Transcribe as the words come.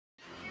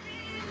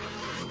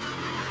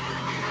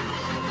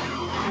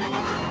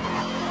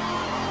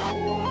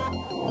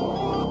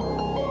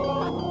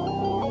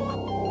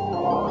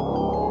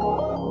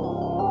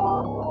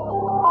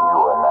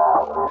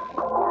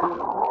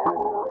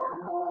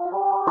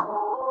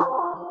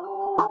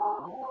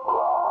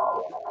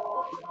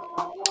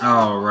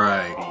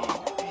Alright,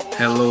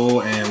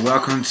 hello and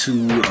welcome to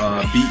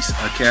Beatz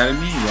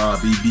Academy,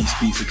 B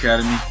Beatz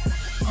Academy.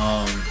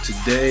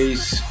 Today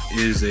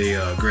is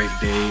a great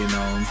day, and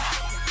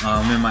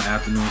I'm in my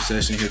afternoon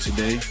session here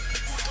today,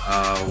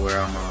 where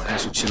I'm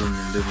actually chilling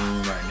in the living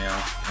room right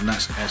now. I'm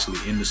not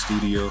actually in the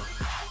studio.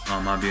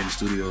 I'll be in the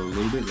studio a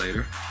little bit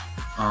later.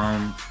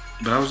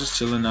 But I was just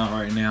chilling out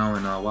right now,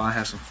 and while I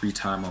have some free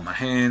time on my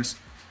hands,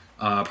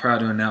 proud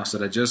to announce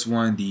that I just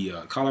won the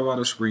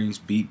Colorado Springs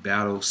Beat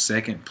Battle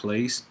second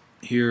place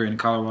here in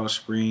Colorado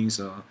Springs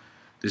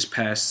this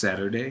past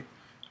Saturday.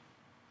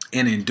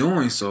 And in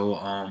doing so,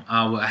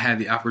 I had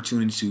the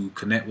opportunity to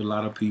connect with a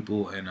lot of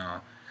people and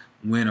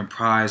win a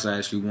prize. I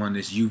actually won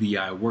this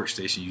UVI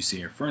workstation you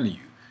see in front of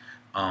you.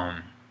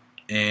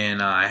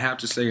 And I have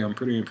to say I'm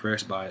pretty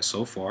impressed by it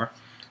so far.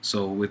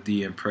 So with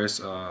the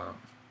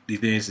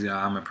things that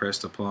I'm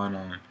impressed upon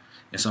and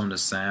some of the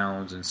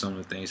sounds and some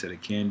of the things that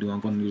it can do, I'm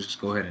going to just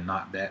go ahead and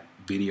knock that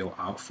video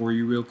out for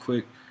you real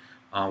quick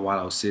while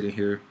I was sitting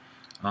here.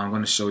 I'm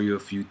going to show you a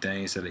few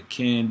things that it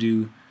can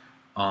do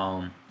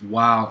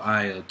while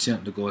I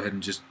attempt to go ahead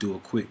and just do a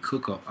quick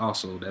cook-up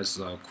also. That's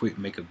a quick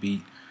make a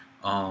beat.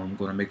 I'm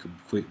going to make a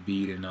quick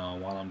beat, and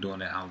while I'm doing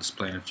that, I'll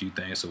explain a few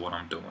things of what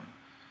I'm doing.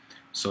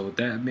 So with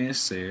that being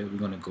said, we're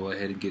going to go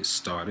ahead and get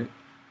started.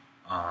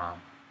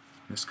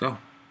 Let's go.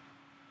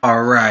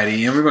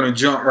 Alrighty, and we're going to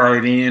jump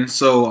right in.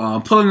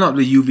 So pulling up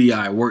the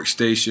UVI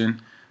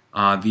workstation,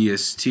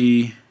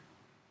 VST.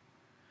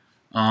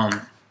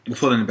 We're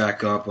pulling it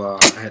back up. I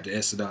had to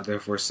exit out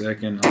there for a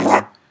second.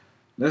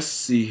 Let's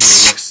see here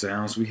what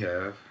sounds we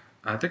have.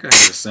 I think I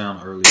had a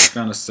sound earlier. I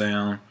found a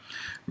sound.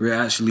 We're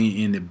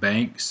actually in the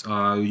banks.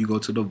 You go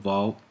to the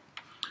vault.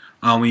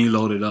 When you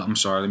load it up, I'm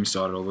sorry, let me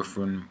start it over.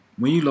 From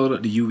when you load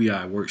up the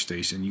UVI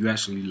workstation, you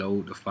actually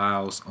load the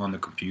files on the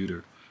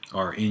computer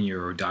or in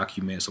your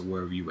documents or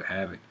wherever you would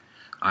have it.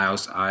 I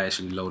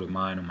actually loaded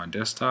mine on my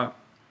desktop.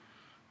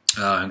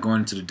 And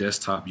going into the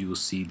desktop, you will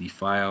see the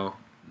file,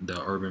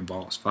 the Urban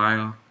Vaults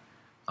file.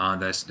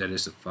 That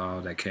is the file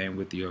that came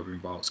with the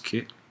Urban Vaults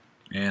kit.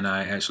 And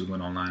I actually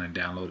went online and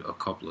downloaded a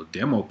couple of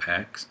demo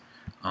packs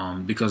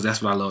because that's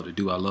what I love to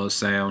do. I love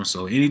sound,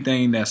 so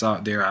anything that's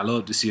out there, I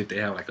love to see if they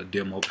have like a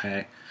demo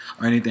pack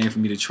or anything for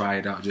me to try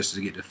it out just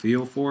to get the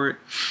feel for it.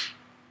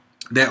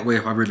 That way,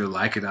 if I really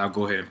like it, I'll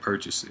go ahead and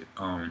purchase it.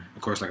 Of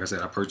course, like I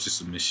said, I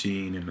purchased a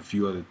machine and a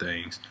few other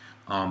things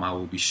I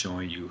will be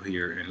showing you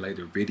here in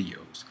later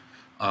videos.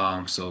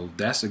 So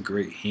that's a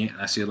great hint.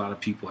 I see a lot of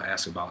people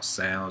ask about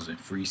sounds and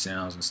free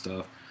sounds and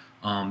stuff.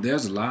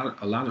 There's a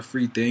lot of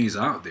free things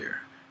out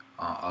there.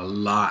 A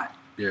lot.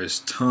 There's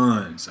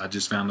tons. I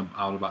just found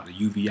out about the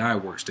UVI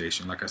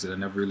workstation. Like I said, I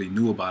never really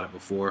knew about it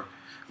before.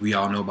 We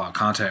all know about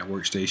Contact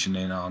Workstation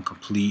and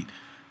Complete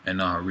and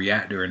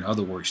Reactor and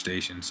other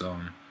workstations.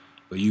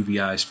 But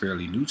UVI is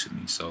fairly new to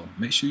me, so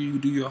make sure you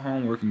do your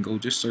homework and go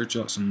just search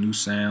up some new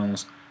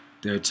sounds.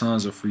 There are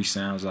tons of free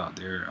sounds out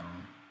there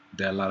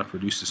that a lot of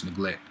producers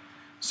neglect,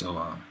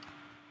 so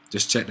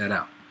just check that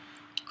out.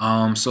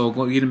 So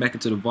getting back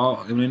into the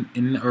vault, in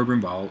the Urban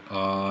Vault,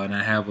 and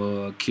I have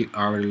a kit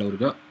already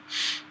loaded up.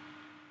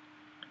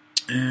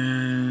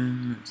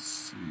 And let's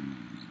see,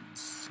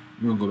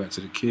 we're gonna go back to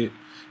the kit.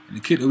 And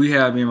the kit that we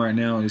have in right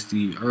now is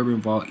the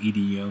Urban Vault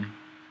EDM.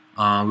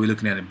 We're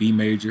looking at a B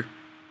major.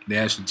 They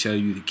actually tell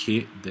you the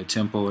kit, the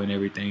tempo, and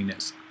everything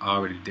that's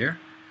already there.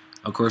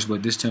 Of course,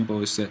 but this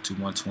tempo is set to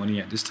 120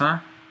 at this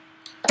time.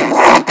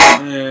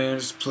 And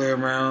just play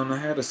around. I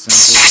had a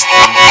sample.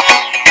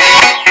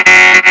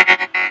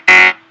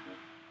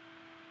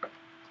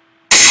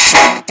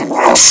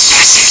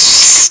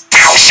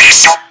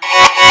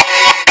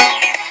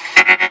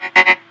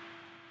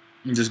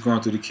 I'm just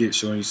going through the kit,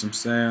 showing you some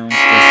sounds.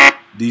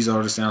 These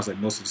are the sounds, like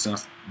most of the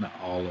sounds, not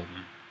all of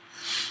them,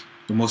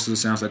 but most of the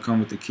sounds that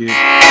come with the kit.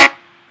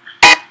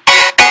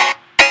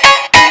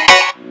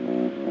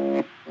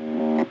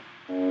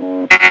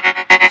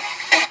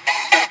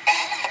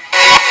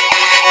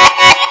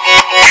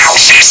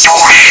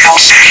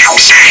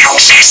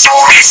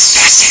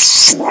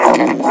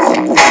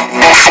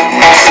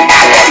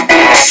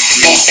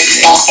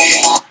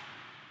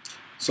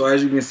 So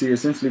as you can see,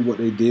 essentially what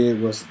they did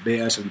was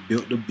they actually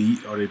built the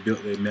beat, or they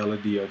built a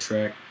melody or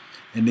track,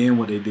 and then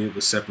what they did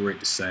was separate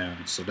the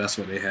sound. So that's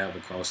what they have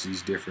across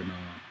these different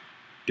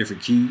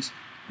keys.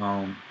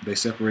 They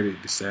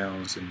separated the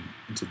sounds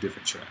into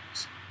different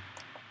tracks.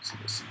 So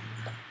let's see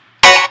here.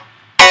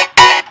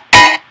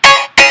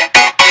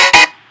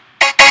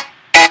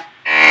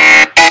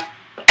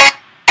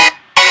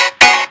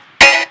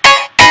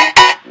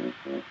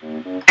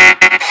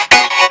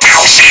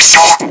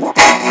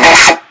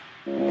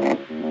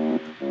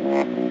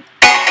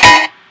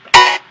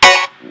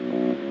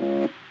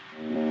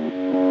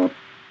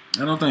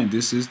 I don't think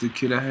this is the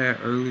kit I had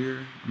earlier.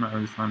 I'm not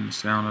really finding the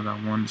sound that I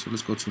wanted, so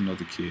let's go to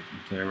another kit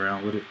and play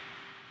around with it.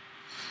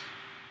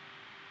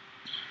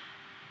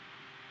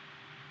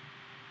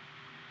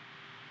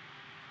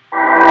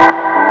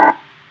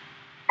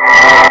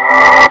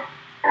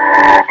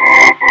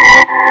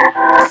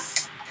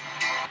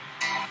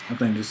 I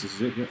think this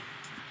is it. Yep.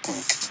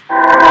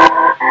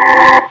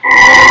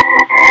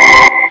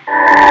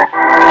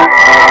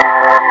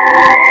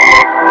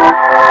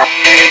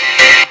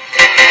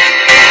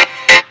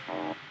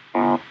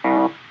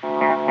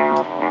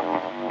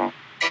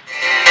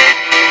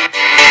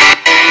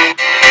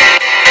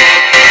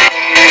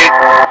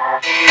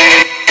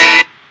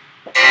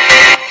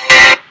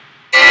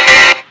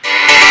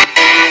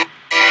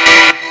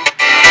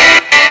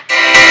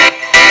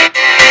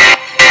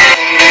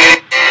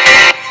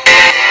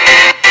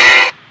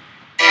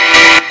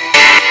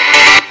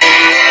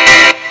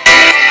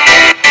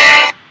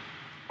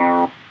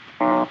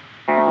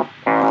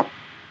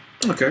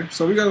 Okay,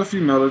 so we got a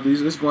few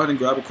melodies. Let's go ahead and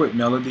grab a quick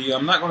melody.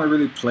 I'm not going to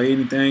really play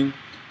anything.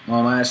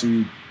 I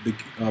actually,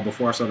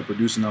 before I started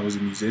producing, I was a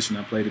musician.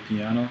 I played the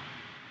piano.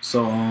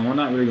 So we're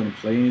not really going to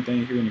play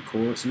anything here in the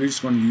chords. So we're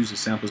just going to use the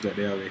samples that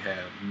they already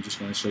have. I'm just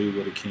going to show you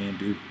what it can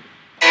do.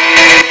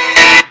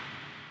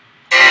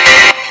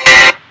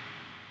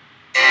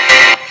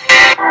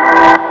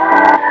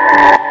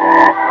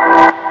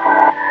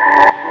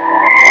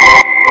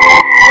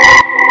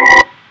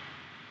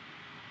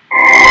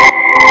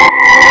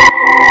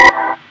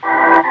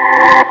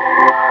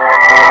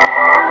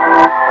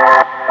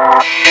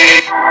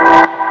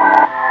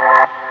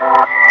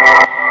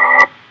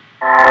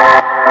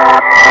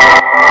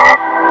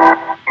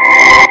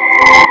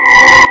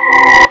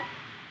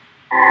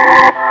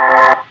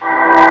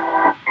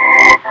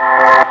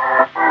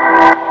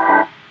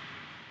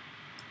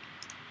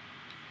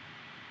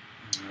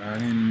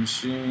 Alright, in the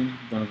machine,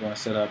 we're going to go and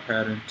set our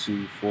pattern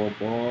to 4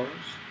 bars.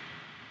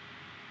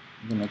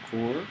 I'm going to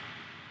chord.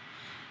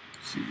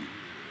 Let's see.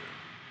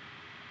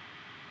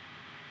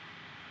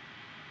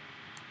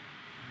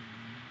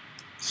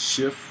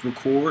 Shift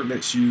record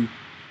lets you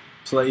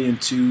play in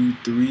 2,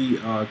 3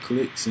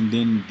 clicks, and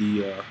then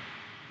the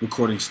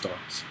recording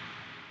starts.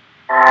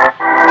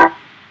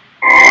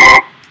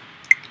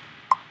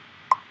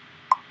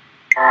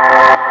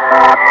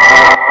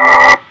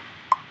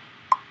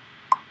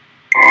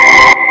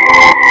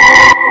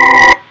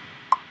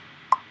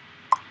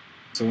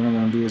 So what I'm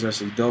going to do is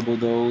actually double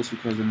those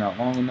because they're not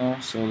long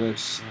enough. So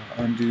let's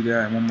undo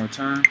that one more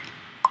time.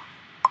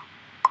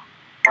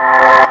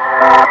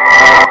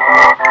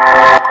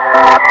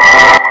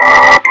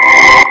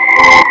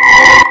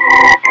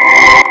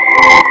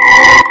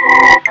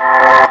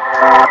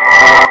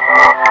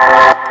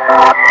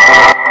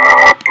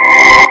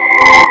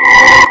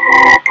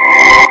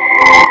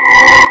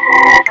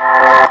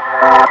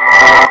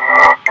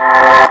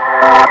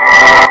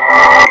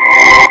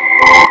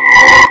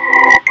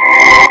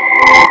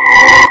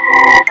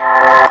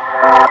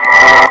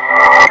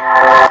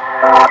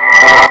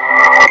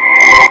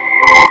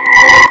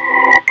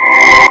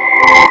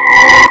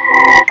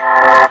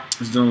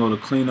 Just doing a little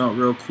cleanup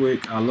real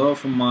quick. I love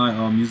for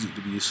my music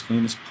to be as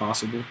clean as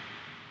possible.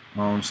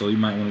 So you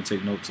might want to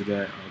take note to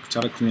that.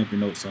 Try to clean up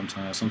your notes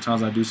sometimes.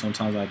 Sometimes I do,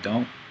 sometimes I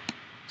don't.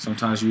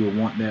 Sometimes you will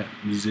want that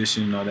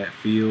musician or that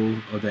feel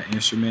of that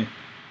instrument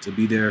to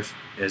be there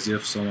as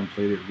if someone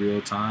played it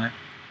real time.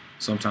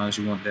 Sometimes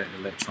you want that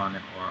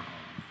electronic or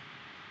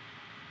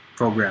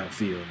program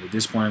feel. At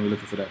this point, we're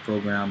looking for that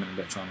program and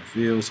electronic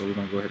feel, so we're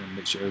going to go ahead and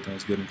make sure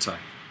everything's good and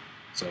tight.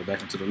 So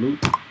back into the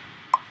loop.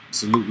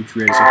 It's a loop we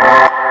created so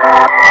far.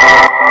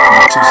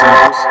 2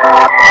 samples.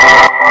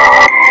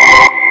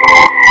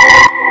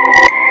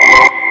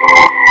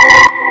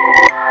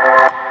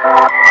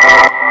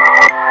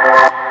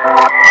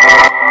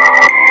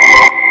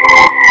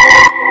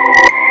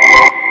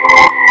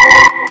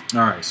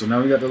 Alright, so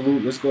now we got the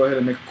loop. Let's go ahead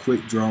and make a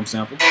quick drum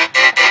sample.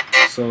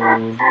 So,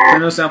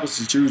 plenty of samples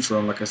to choose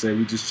from. Like I said,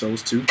 we just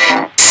chose 2.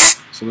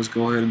 So let's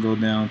go ahead and go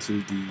down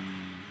to the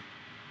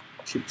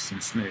kicks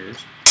and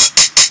snares.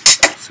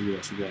 Let's see what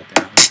else we got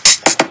down here.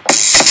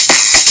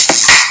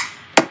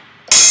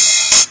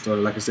 So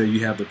like I said,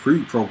 you have the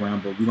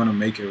pre-program, but we're going to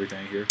make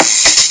everything here.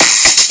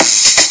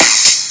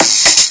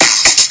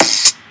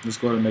 Let's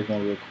go ahead and make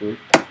one real quick.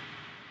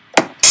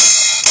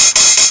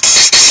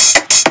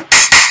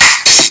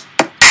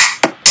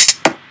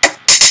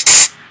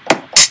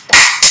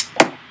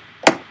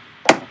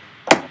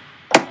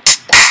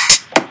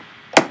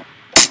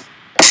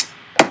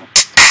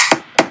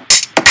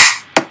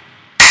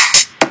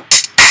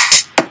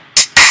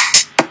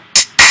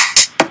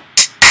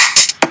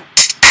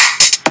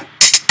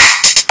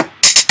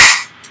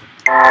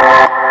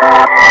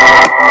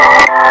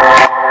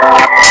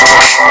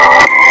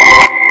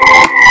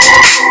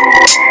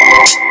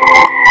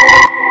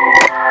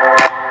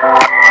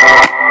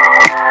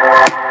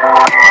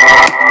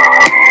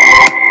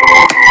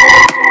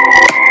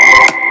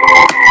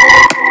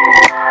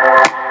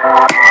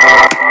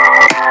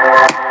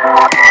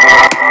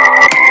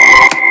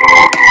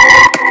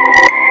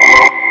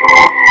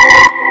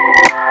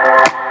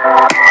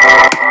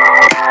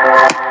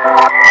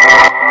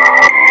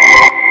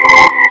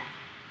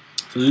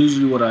 So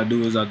usually what I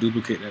do is I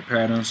duplicate that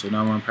pattern. So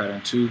now we're on pattern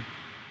 2.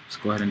 Let's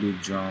go ahead and do the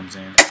drums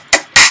in.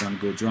 Trying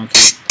to go drum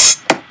kit.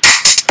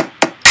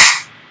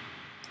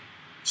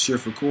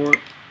 Shift record.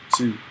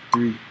 2,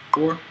 3,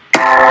 4.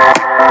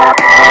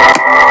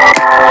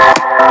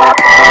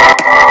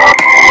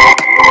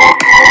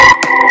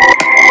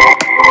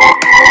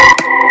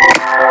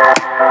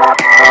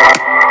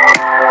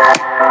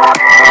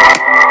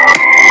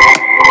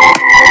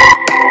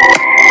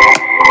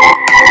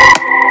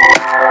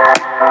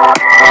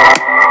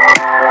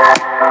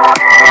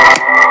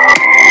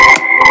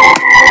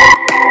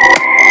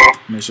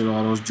 Make sure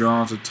all those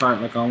drums are tight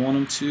like I want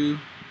them to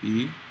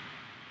be.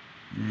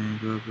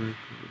 And go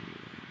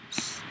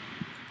backwards.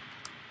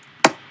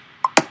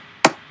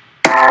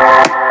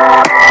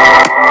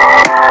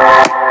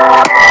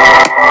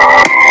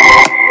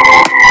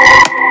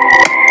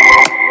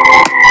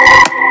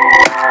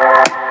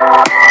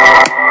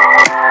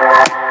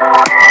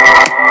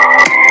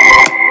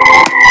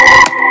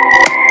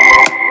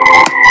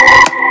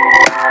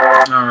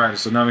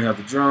 so now we have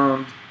the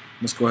drums.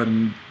 Let's go ahead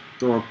and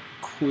throw a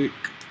quick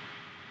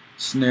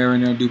snare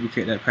in there,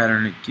 duplicate that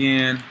pattern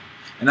again.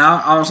 And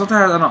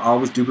sometimes I don't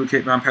always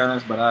duplicate my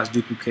patterns, but I just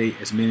duplicate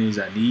as many as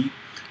I need.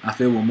 I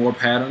feel with more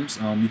patterns,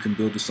 you can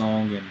build a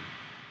song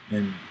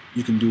and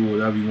you can do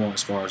whatever you want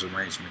as far as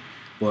arrangement.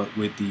 But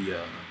with the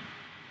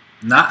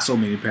not so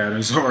many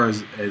patterns, or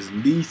as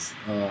least,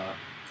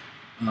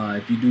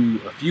 if you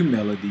do a few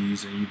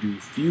melodies and you do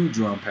a few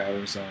drum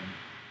patterns,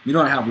 you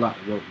don't have a lot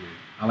to work with.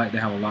 I like to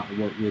have a lot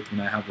to work with when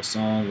I have a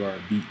song or a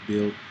beat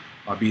build,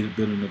 or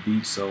building a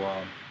beat. So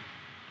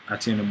I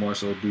tend to more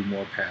so do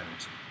more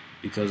patterns,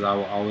 because I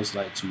will always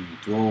like to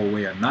throw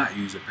away or not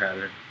use a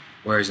pattern,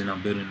 whereas when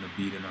I'm building the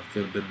beat and I'm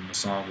building the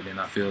song, and then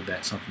I feel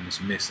that something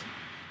is missing.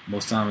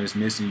 Most time it's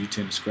missing, you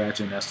tend to scratch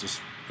it, and that's the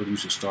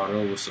producer start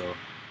over. So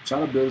try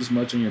to build as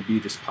much on your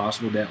beat as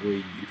possible. That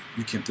way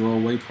you can throw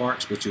away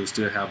parts, but you'll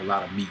still have a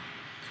lot of meat.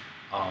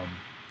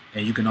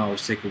 And you can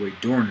always take away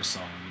during the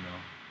song, you know.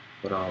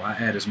 But I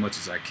add as much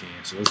as I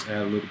can. So let's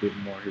add a little bit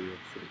more here real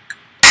quick.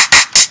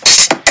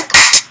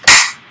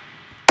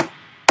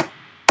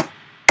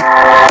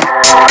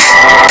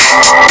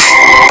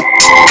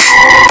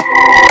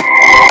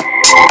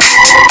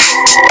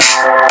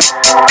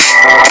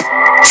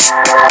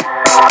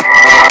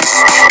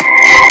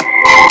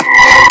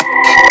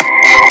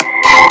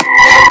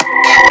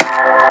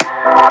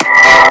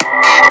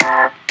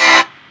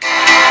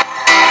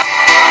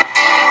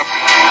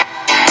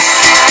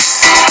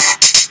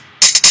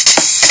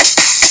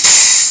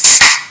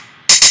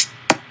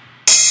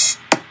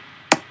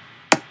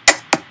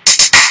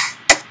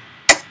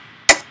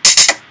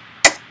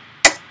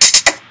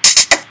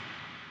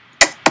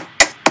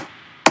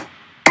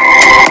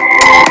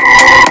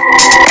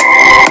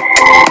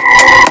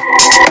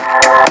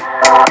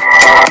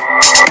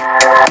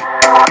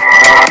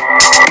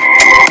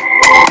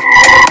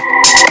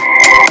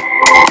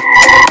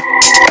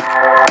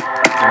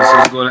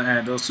 Go to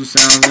add those two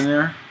sounds in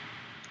there,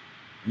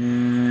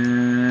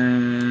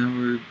 and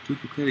we're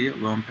duplicating it.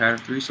 We're on pattern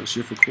 3, so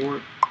shift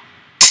record.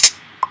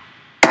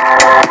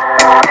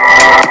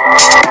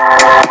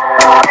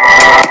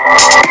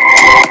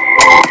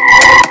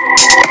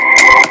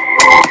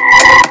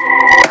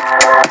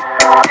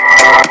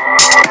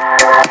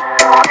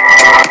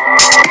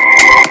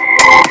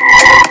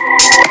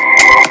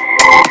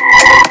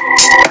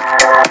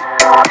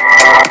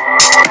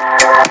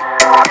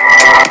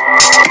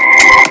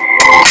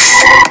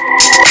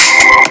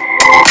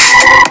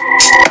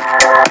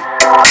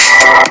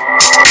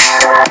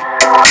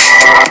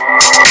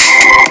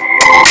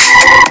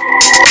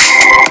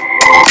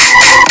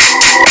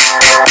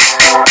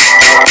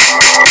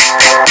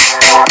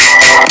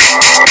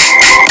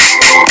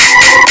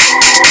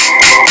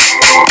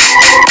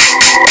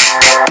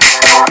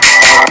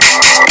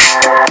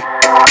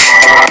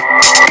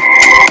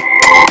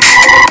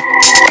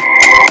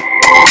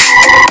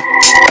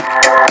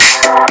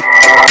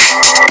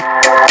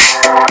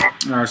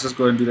 Alright, so let's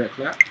go ahead and do that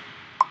clap.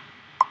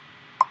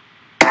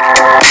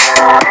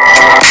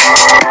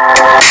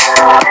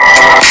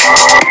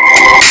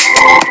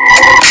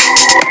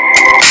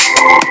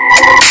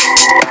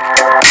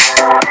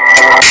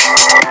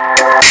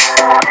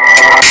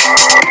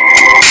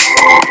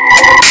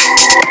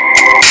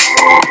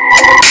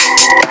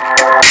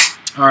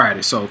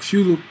 Alrighty, so a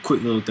few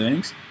quick little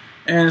things.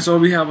 And so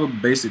we have a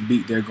basic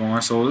beat there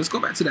going. So let's go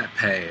back to that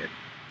pad.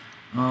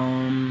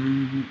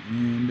 And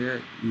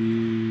that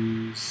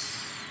is...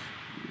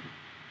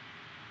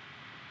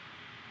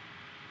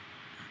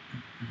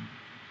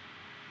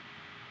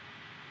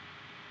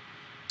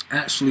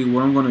 Actually,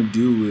 what I'm going to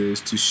do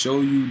is to show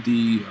you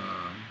these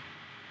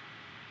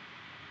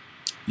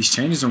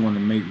changes I'm going to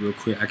make real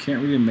quick. I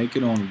can't really make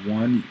it on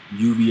one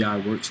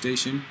UVI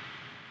workstation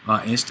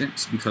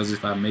instance, because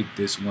if I make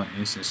this one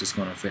instance, it's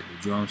going to affect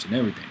the drums and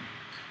everything.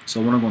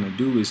 So what I'm going to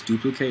do is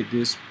duplicate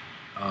this,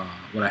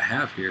 what I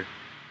have here,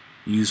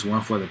 use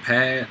one for the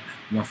pad,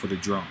 one for the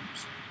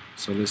drums.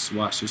 So let's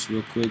watch this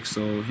real quick.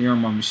 So here on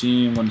my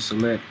machine, I'm going to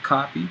select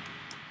copy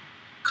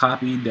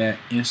that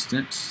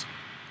instance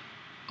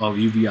of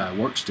UVI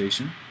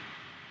workstation.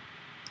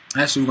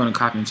 Actually, we're going to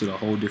copy into the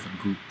whole different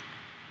group.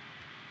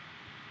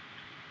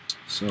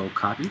 So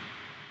copy,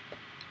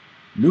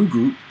 new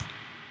group,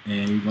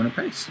 and we're going to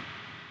paste.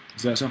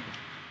 It's that simple.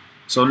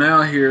 So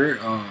now here,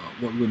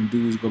 what we're going to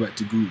do is go back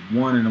to group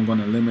 1, and I'm going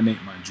to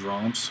eliminate my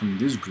drums from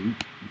this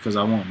group because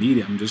I won't need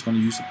it. I'm just going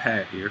to use the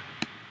pad here.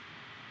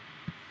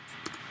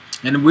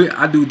 And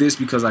I do this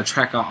because I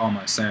track out all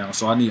my sounds.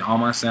 So I need all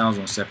my sounds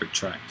on separate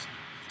tracks.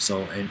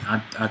 So, and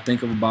I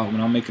think about when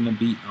I'm making a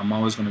beat, I'm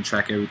always going to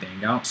track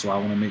everything out. So I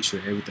want to make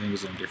sure everything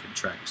is on different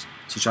tracks.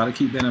 So try to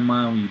keep that in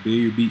mind when you build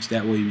your beats.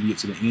 That way when you get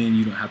to the end,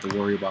 you don't have to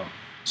worry about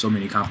so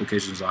many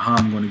complications of how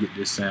I'm going to get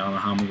this sound or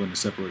how I'm going to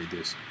separate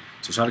this.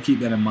 So try to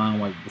keep that in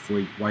mind while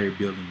you're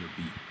building your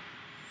beat.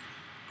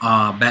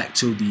 Back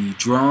to the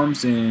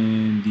drums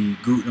and the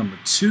group number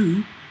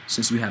 2.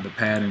 Since we have the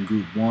pad in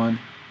group 1, I'm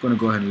going to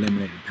go ahead and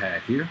eliminate the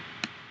pad here.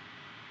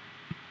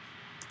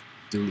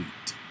 Delete.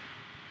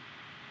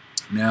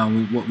 Now,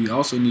 what we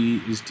also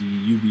need is the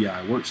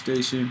UVI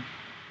workstation.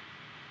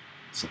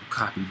 So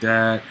copy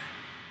that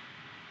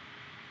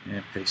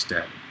and paste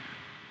that.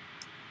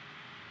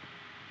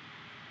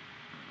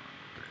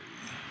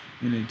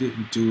 And it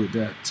didn't do it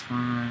that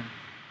time.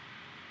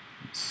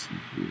 Let's see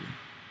here.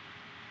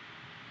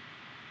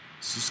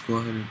 Let's just go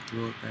ahead and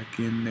throw it back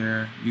in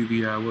there.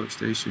 UVI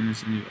workstation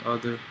is in your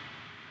other.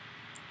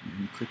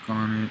 And click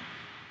on it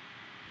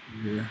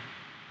here.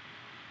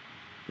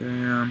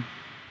 Bam,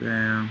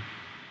 bam.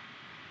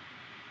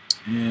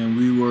 And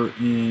we were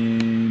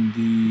in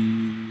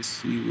the, let's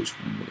see, which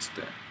one was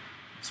that?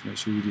 Let's make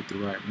sure we get the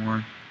right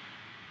one.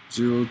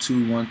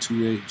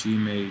 02128 G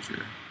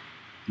major,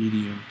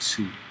 EDM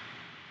 2.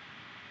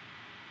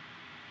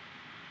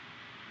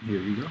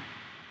 Here we go.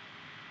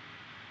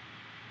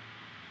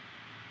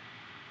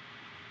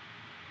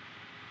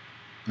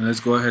 And let's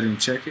go ahead and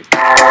check it. So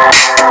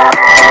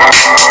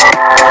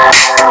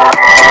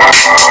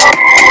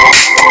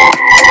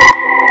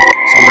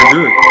we're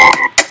good.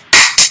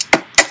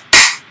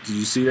 Did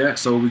you see that?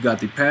 So we got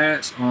the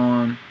pads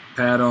on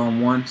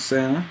one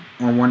sound,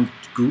 on one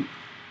group.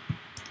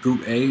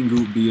 Group A and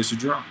Group B is the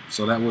drum.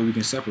 So that way we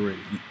can separate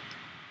it.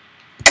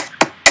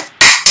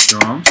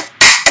 Drums.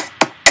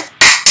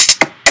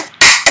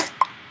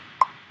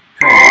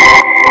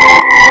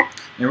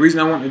 And the reason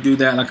I want to do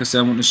that, like I said,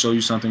 I want to show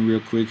you something real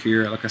quick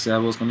here. Like I said, I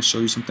was going to show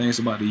you some things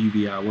about the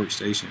UVI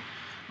workstation.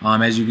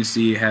 As you can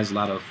see, it has a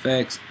lot of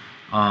effects.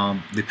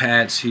 The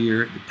pads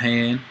here, the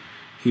pan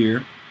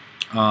here,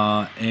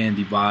 and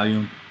the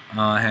volume.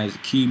 Has a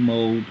key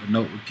mode, a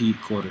note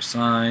repeat, quarter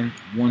sign,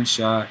 one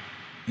shot,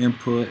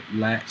 input,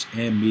 latch,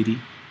 and MIDI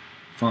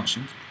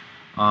functions.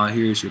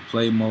 Here's your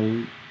play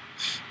mode.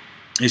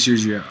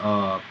 Here's your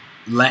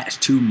latch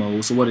to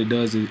mode. So what it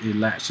does is it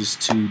latches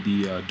to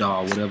the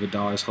DAW. Whatever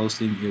DAW is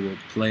hosting, it will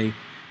play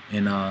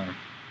and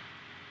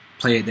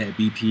play at that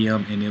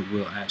BPM, and it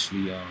will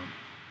actually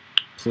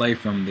play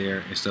from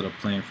there instead of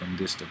playing from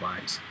this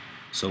device.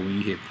 So when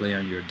you hit play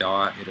on your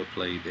DAW, it'll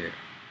play there.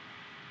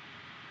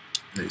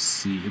 Let's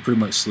see, you're pretty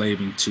much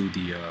slaving to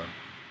the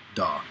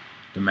DAW,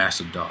 the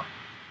master DAW.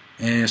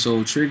 And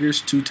so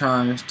triggers, 2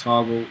 times,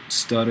 toggle,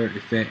 stutter,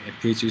 effect, and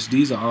pitches.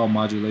 These are all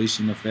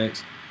modulation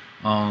effects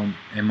and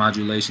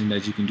modulation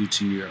that you can do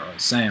to your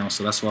sound.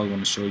 So that's what I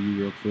want to show you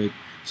real quick.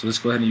 So let's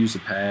go ahead and use the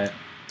pad,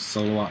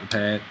 solo out the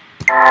pad.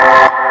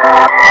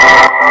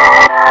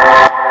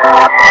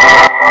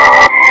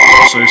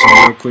 I'll show you some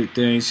real quick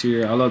things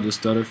here. I love the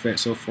stutter effect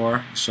so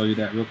far. I'll show you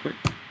that real quick.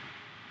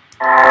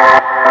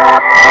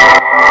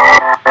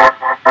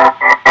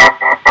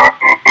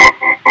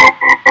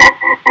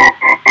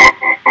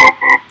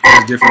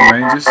 There's different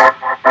ranges.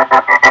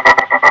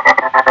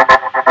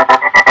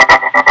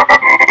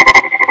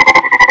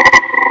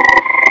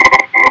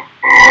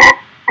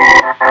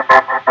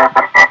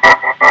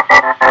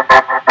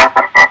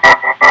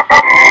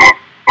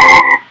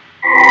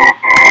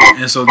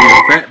 And so the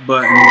effect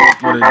button,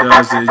 what it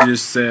does is it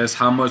just says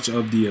how much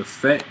of the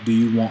effect do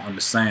you want on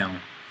the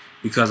sound.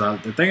 Because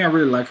the thing I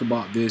really like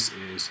about this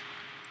is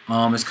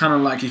it's kind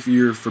of like if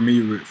you're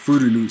familiar with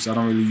Fruity Loops. I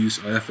don't really use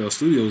FL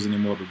Studios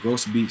anymore, but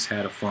Robbbeatz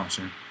had a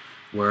function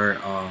where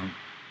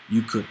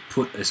you could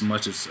put as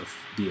much as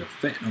the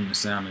effect on the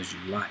sound as you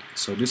like.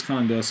 So this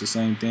kind of does the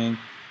same thing.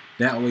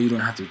 That way you don't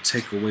have to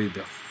take away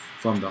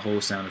from the whole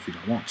sound if you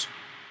don't want to.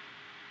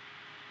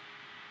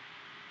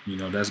 You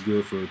know, that's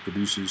good for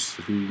producers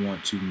who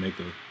want to make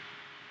a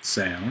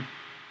sound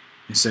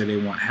and say they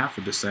want half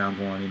of the sound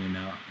going in and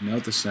out, and the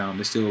other sound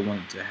they still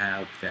want to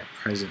have that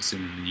presence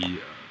in the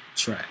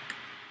track.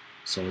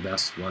 So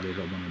that's why they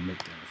don't want to make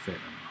that effect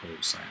on the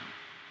whole sound.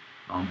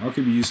 Or it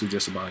can be used for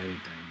just about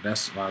anything.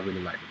 That's what I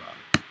really like about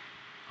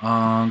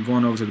it.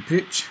 Going over to the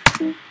pitch.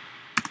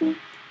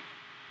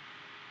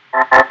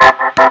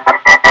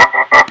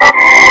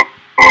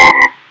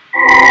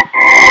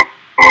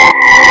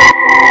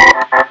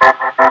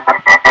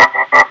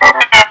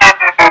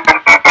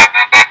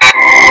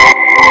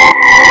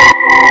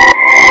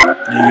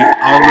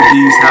 All of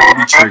these have to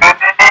be triggered.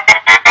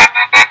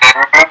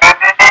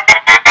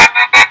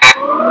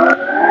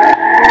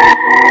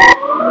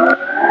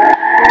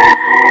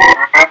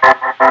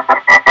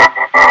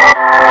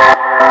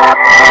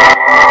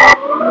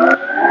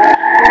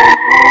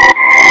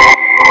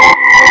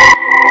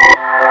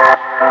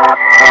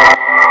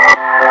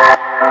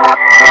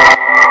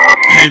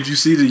 And you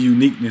see the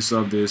uniqueness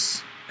of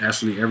this,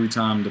 actually every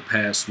time the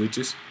pad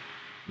switches,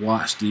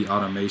 watch the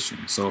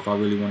automation. So if I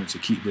really wanted to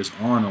keep this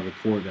on or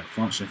record that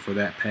function for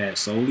that pad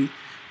solely,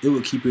 it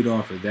would keep it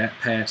on for that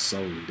pad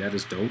solely. That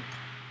is dope.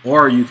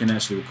 Or you can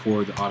actually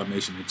record the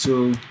automation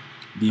into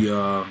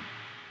the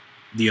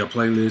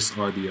playlist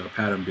or the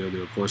pattern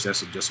builder. Of course,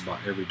 that's just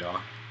about every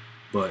DAW.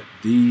 But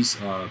these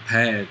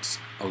pads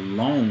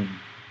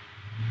alone,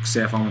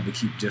 say if I wanted to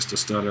keep just a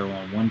stutter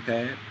on one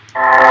pad, it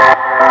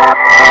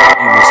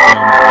will stay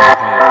on that one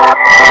pad.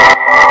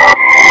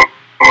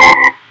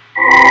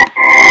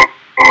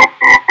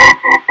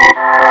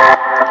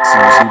 So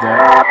you see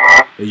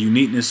that? The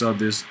uniqueness of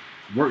this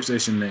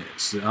workstation that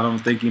I don't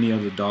think any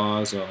other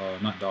DAWs or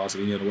not DAWs,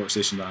 but any other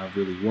workstation that I've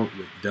really worked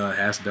with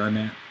has done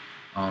that.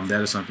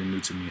 That is something new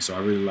to me, so I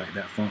really like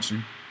that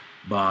function.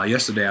 But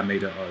yesterday I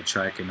made a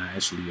track and I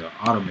actually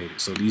automated.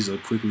 So these are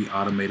quickly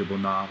automatable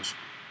knobs.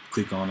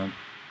 Click on them.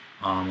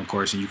 Of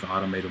course, you can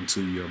automate them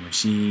to your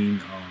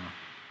machine,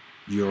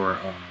 your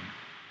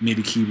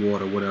MIDI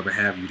keyboard, or whatever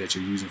have you that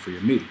you're using for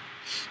your MIDI.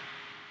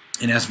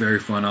 And that's very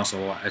fun.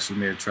 Also, I actually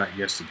made a track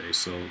yesterday,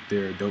 so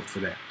they're dope for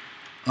that.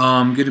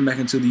 Getting back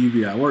into the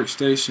UVI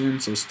workstation.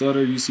 So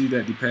stutter, you see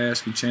that the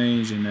pads can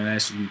change, and then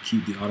actually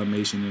keep the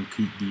automation and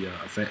keep the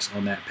effects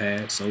on that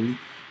pad solely,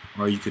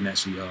 or you can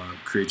actually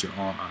create your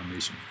own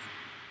automation.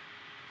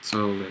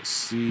 So let's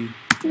see.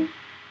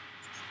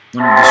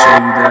 Wanted to show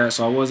you that.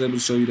 So I was able to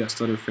show you that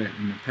stutter effect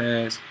in the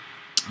pads.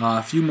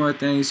 A few more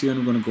things here, and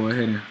I'm going to go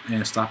ahead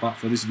and stop out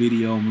for this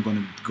video, and we're going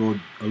to go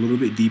a little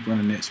bit deeper in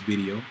the next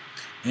video.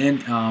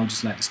 And I'd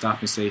just like to stop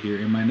and say here,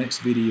 in my next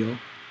video,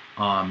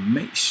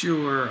 make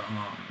sure,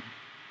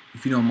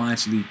 if you don't mind,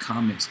 to leave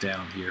comments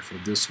down here for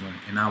this one,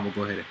 and I will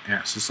go ahead and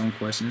answer some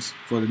questions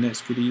for the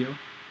next video,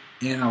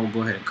 and I will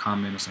go ahead and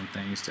comment on some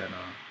things that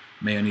I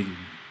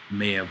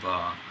may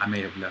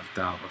have left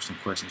out, or some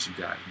questions you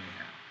guys may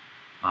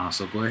have.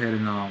 So go ahead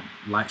and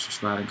like,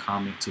 subscribe, and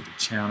comment to the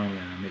channel,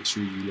 and make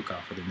sure you look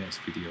out for the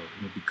next video.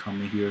 It'll be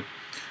coming here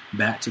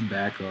back to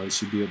back. It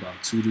should be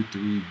about 2 to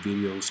 3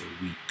 videos a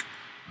week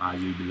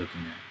you'll be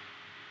looking at.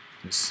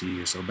 Let's see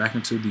here. So back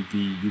into the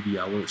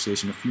UVI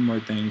workstation. A few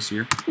more things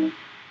here. The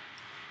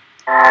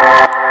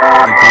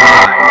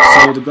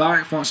glide. So the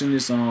glide function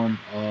is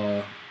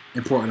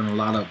important on a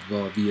lot of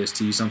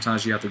VSTs.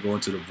 Sometimes you have to go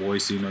into the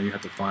voice. You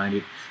have to find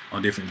it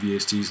on different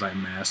VSTs like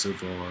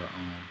Massive or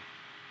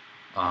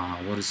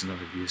what is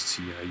another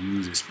VST I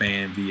use?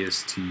 Expand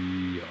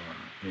VST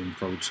or in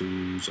Pro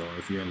Tools, or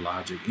if you're in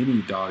Logic,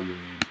 any DAW you're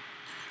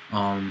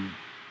in.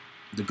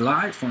 The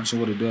glide function,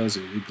 what it does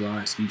is it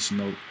glides each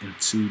note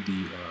into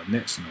the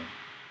next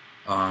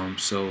note.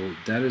 So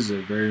that is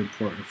a very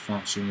important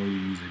function when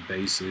you're using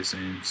basses.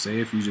 And say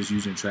if you're just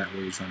using a track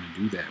where you're trying to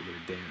do that with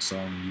a dance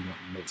song and you want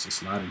the notes to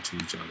slide into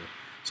each other.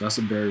 So that's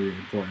a very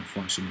important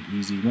function and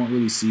easy. You won't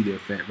really see the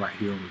effect right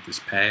here with this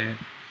pad.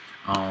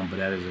 But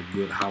that is a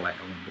good highlight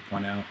I wanted to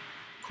point out.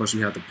 Of course,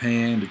 we have the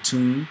pan, the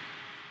tune,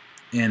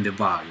 and the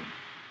volume.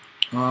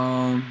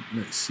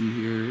 Let's see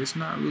here. It's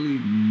not really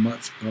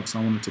much else I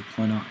wanted to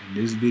point out in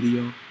this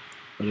video,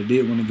 but I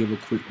did want to give a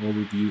quick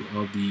overview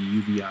of the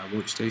UVI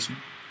workstation.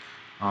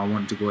 I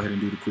wanted to go ahead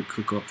and do the quick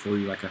hookup for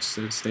you, like I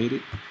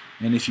stated.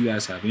 And if you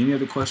guys have any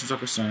other questions or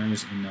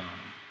concerns, and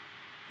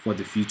for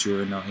the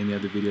future and any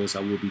other videos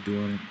I will be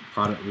doing,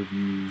 product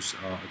reviews,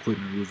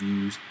 equipment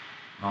reviews,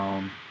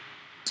 and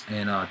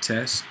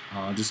tests,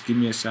 just give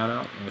me a shout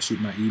out, shoot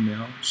my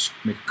email,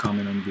 make a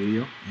comment on the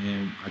video,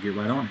 and I'll get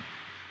right on it.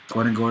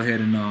 Go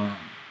ahead and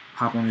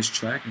hop on this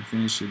track and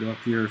finish it up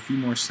here. A few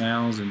more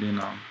sounds, and then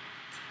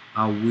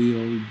I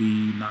will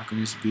be knocking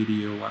this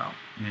video out,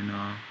 and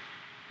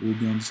we'll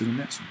be on to the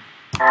next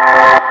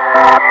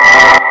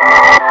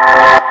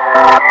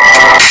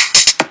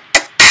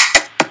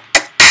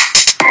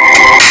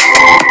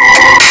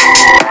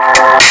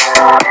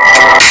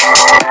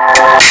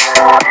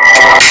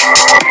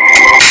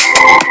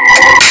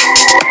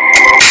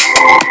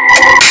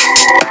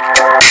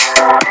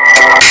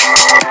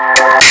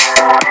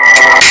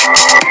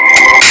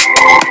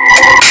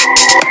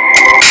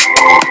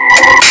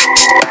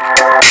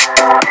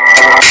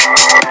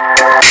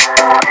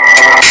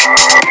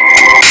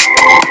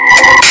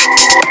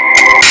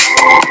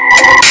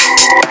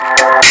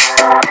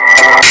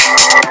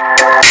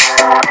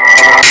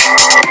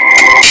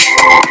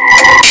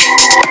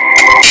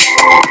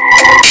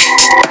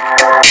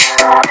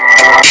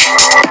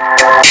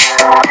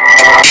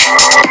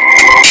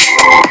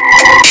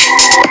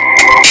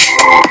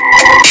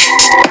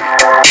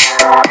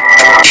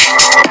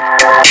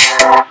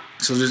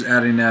So just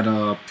adding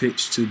that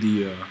pitch to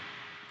the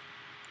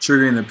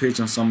triggering the pitch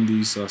on some of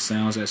these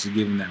sounds, actually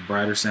giving that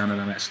brighter sound that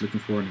I'm actually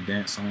looking for in the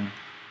dance song.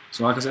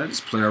 So like I said, I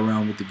just play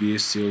around with the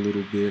VST a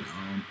little bit,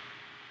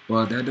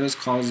 but that does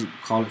call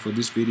it for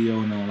this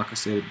video. And like I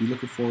said, be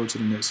looking forward to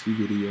the next few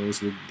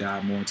videos. We'll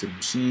dive more into the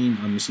machine.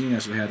 The machine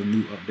actually had a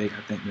new update.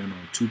 I think they're on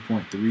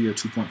 2.3 or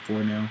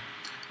 2.4 now.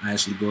 I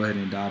actually go ahead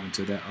and dive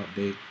into that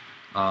update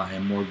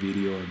and more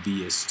video and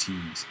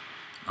VSTs.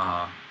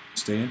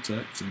 Stay in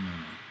touch, and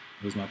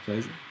it was my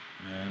pleasure,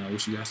 and I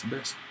wish you guys the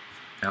best.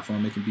 Have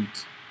fun making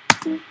beats.